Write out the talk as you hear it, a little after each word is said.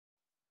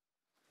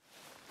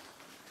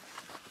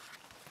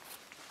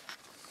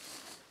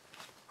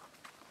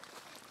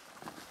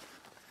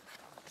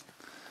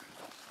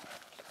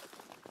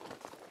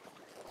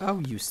How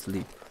you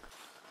sleep?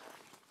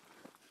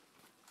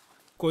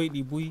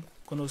 Koyɗi buy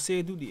kono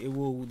seeduɗi e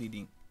wowuɗi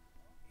ɗin.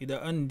 Hiɗa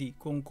andi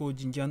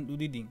konkoji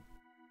janɗuɗi ɗin.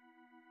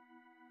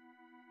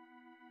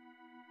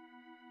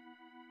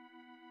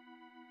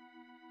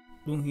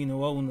 Ɗum hino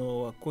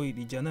wawnowa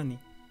koyɗi janani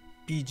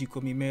piiji ko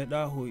mi meeɗa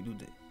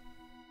hoyɗude.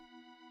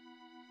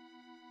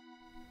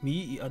 Mi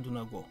yi'i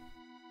aduna go.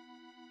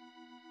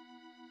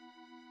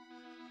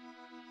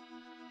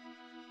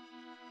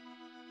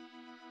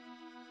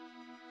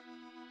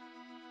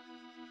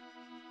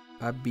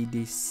 I be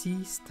dey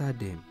see star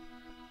dem,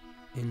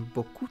 and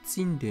boku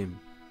tin dem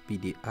be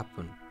dey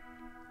happen.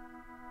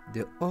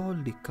 They all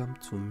dey come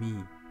to me,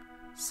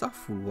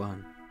 sorrowful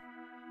one.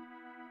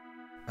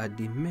 I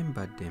dey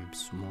remember them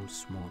small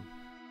small.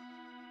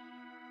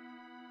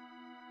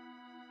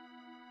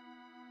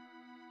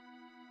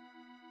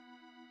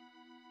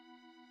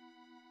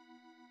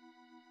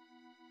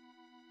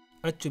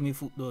 Accu mi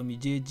fuɗɗo mi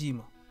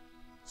jeejima,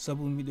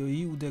 sabu miɗo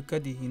yi'ude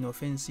kadi hino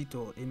fensito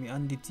e mi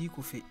anditi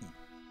ko fe'i.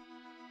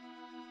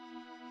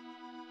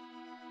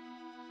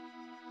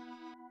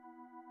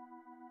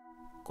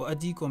 Ko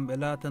adi kon ɓe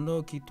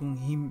laatanoki tun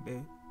himɓe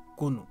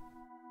konu.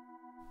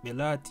 Ɓe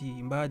laati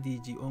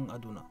mbaadiji on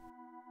aduna,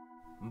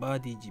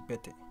 mbaadiji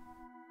pete.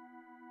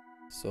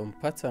 Some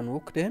pattern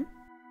work them?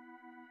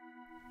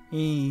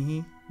 Hihi,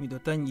 miɗo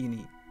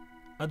tañƴini.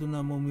 Aduna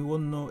mo mi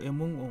wonno e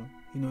mun on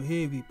hino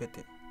heewi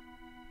pete.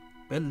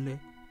 Pelle,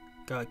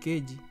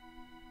 kaakeji,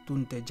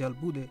 tunte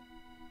jalbuɗe,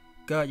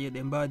 kaaƴe ɗe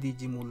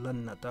mbaadiji mum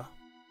lannata.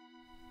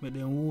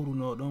 Meɗen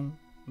wuruno ɗon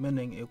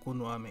menen e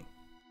konu amen.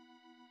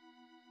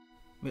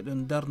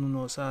 Meɗen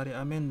darnuno saare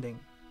amen nden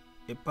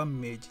e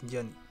pammeji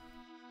njani.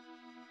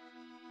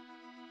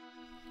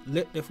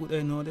 Leɗɗe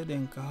fuɗaynoɗe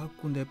ɗen ka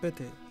hakkunde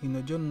pete hino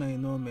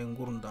jonnayno men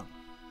gurdam.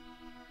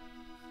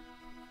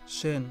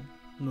 Sen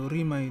no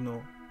rimayno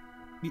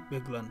ɓiɓɓe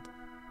glant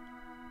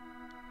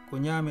ko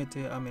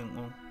nyamete amen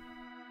on.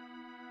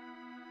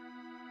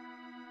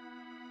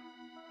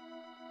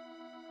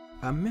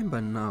 I remember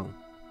now,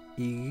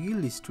 it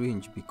really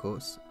strange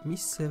because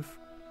myself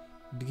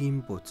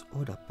dream about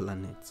other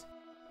planets,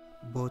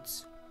 but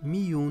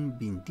me own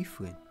been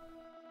different.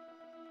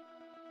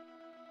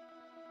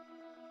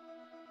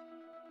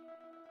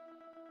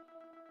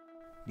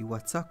 The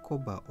water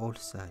cover all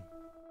side.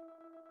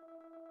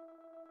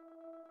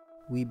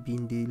 We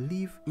been dey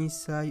live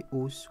inside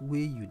house where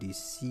you dey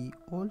see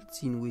all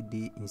thing wey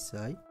dey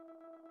inside,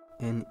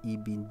 and e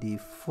been dey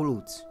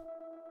float.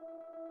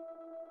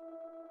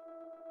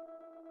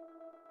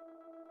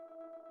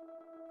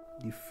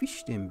 The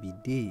fish dem be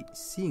dey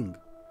sing,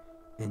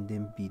 and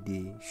dem be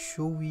dey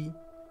show we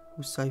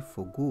who side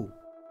for go.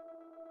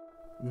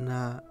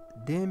 Na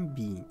dem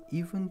be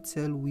even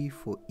tell we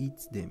for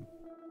eat them.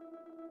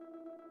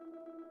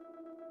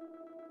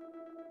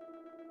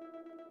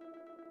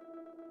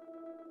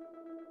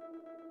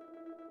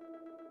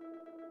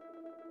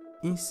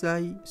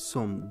 Inside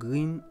some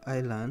green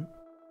island,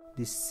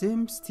 the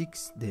same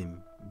sticks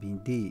them been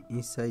dey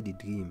inside the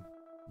dream,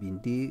 been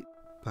dey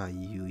per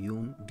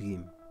your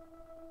dream,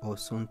 or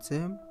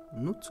sometimes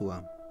not to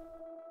am.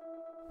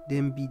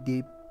 Them be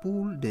dey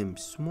pull them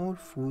small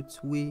fruit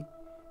wey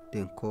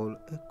dem call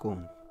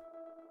acorn.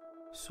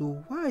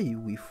 So why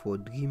we for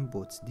dream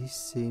but this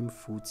same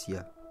fruit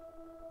here?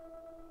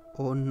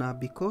 Or na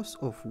because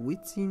of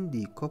wetin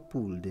the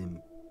couple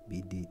them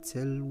be dey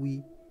tell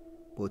we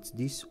but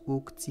this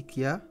oak tick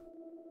here?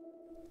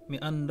 Mi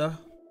anda,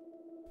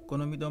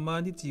 kono miɗo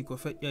maanditi ko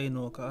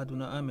feƴƴayno ka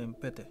aduna amen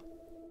pete.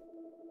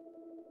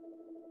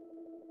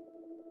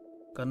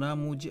 Ka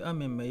naamuji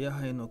amen me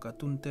yahayno ka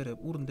tuntere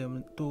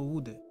ɓurdem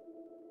towude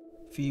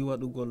fii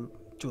waɗugol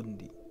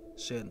condi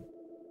sen.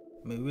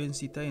 Me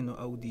wensitayno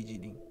awdiji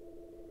ɗin,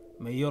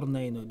 me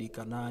yornayno ɗi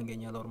ka naange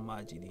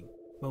ñalormaji ɗin.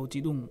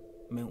 Ɓawti ɗum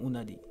men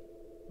unaɗi,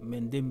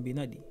 men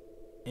dembinaɗi,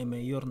 e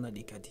men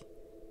yornaɗi kadi.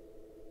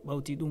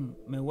 Ɓawti ɗum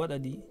men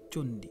waɗaɗi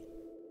condi.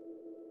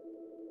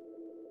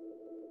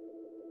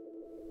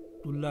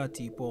 Ɗum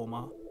laati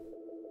pooma.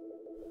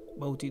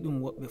 Ɓawti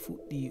ɗum woɓɓe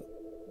fuɗɗi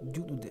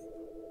juɗude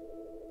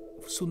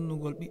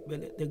sunnugol ɓiɓɓe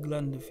leɗɗe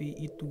glande fii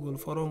ittugol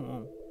foron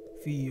on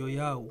fii yo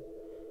yaawu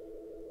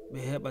ɓe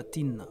heɓa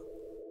tinna.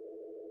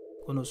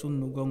 Kono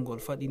sunnugol ngol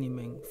faɗini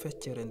men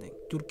feccere nden.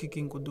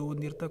 Turkikin ko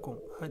downirta kon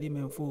haɗi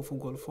men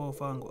fofugol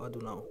foofango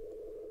aduna o.